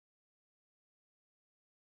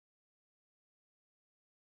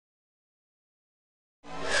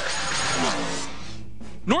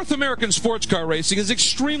North American sports car racing is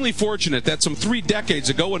extremely fortunate that some 3 decades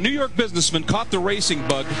ago, a New York businessman caught the racing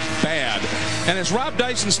bug bad. And as Rob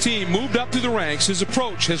Dyson's team moved up through the ranks, his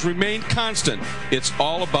approach has remained constant. It's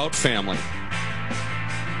all about family.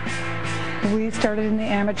 We started in the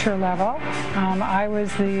amateur level. I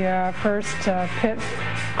was the first pit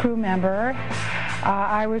crew member.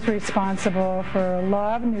 I was responsible for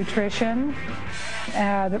love, nutrition,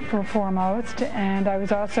 for foremost, and I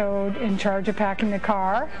was also in charge of packing the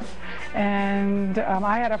car. And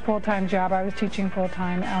I had a full-time job. I was teaching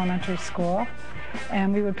full-time elementary school,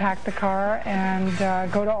 and we would pack the car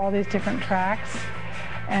and go to all these different tracks.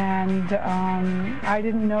 And I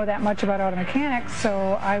didn't know that much about auto mechanics,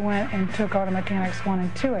 so I went and took auto mechanics 1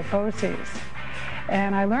 and 2 at BOCES.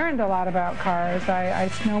 And I learned a lot about cars. I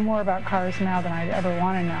know more about cars now than I'd ever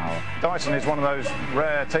want to know. Dyson is one of those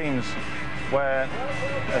rare teams where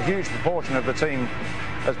a huge proportion of the team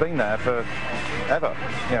has been there for ever.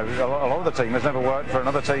 You know, a lot of the team has never worked for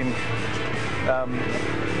another team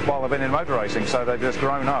while they've been in motor racing, so they've just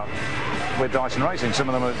grown up with Dyson Racing. Some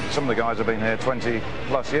of the guys have been here 20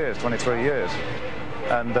 plus years, 23 years,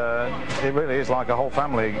 and it really is like a whole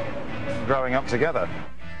family growing up together.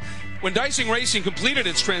 When Dyson Racing completed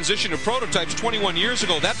its transition to prototypes 21 years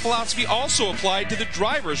ago, that philosophy also applied to the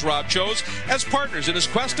drivers Rob chose as partners in his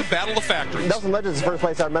quest to battle the factories. Nelson Ledger's the first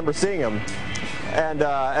place I remember seeing him. And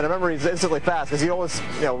I remember he's instantly fast because he always,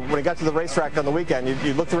 you know, when he got to the racetrack on the weekend,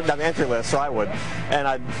 you'd look through down the entry list, or I would, and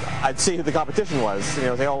I'd see who the competition was. You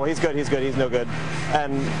know, say, oh, well, he's good, he's no good.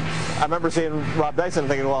 And I remember seeing Rob Dyson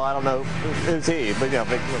thinking, well, I don't know who's he, but you know,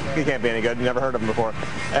 he can't be any good. You never heard of him before.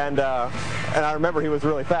 And I remember he was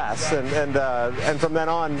really fast. And from then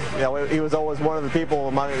on, you know, he was always one of the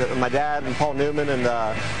people, my dad and Paul Newman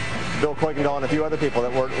and Bill Kuykendall and a few other people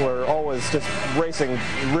that were always just racing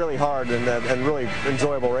really hard and really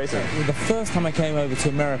enjoyable racing. The first time I came over to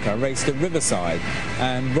America, I raced at Riverside,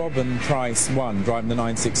 and Rob and Price won driving the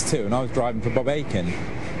 962, and I was driving for Bob Aiken.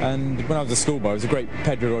 And when I was a schoolboy, I was a great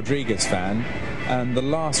Pedro Rodriguez fan, and the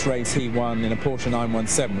last race he won in a Porsche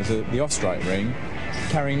 917 was at the Ostrite Ring,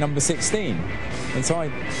 carrying number 16. And so I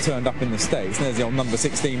turned up in the States, and there's the old number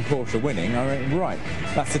 16 Porsche winning. I went, right,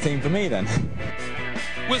 that's the team for me then.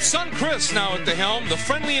 With son Chris now at the helm, the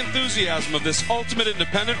friendly enthusiasm of this ultimate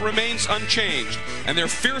independent remains unchanged, and their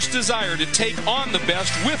fierce desire to take on the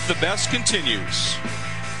best with the best continues.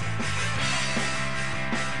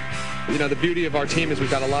 You know, the beauty of our team is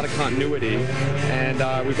we've got a lot of continuity,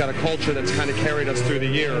 and we've got a culture that's kind of carried us through the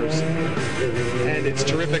years. And it's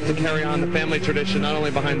terrific to carry on the family tradition, not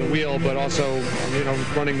only behind the wheel, but also, you know,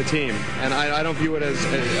 running the team. And I don't view it as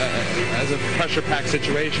a pressure-packed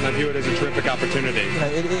situation. I view it as a terrific opportunity.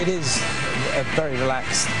 It is a very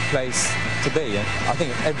relaxed place to be, and I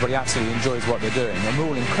think everybody absolutely enjoys what they're doing, and we're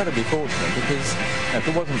all incredibly fortunate because, you know, if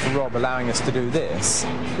it wasn't for Rob allowing us to do this,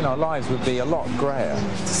 you know, our lives would be a lot greyer,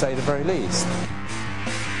 to say the very least.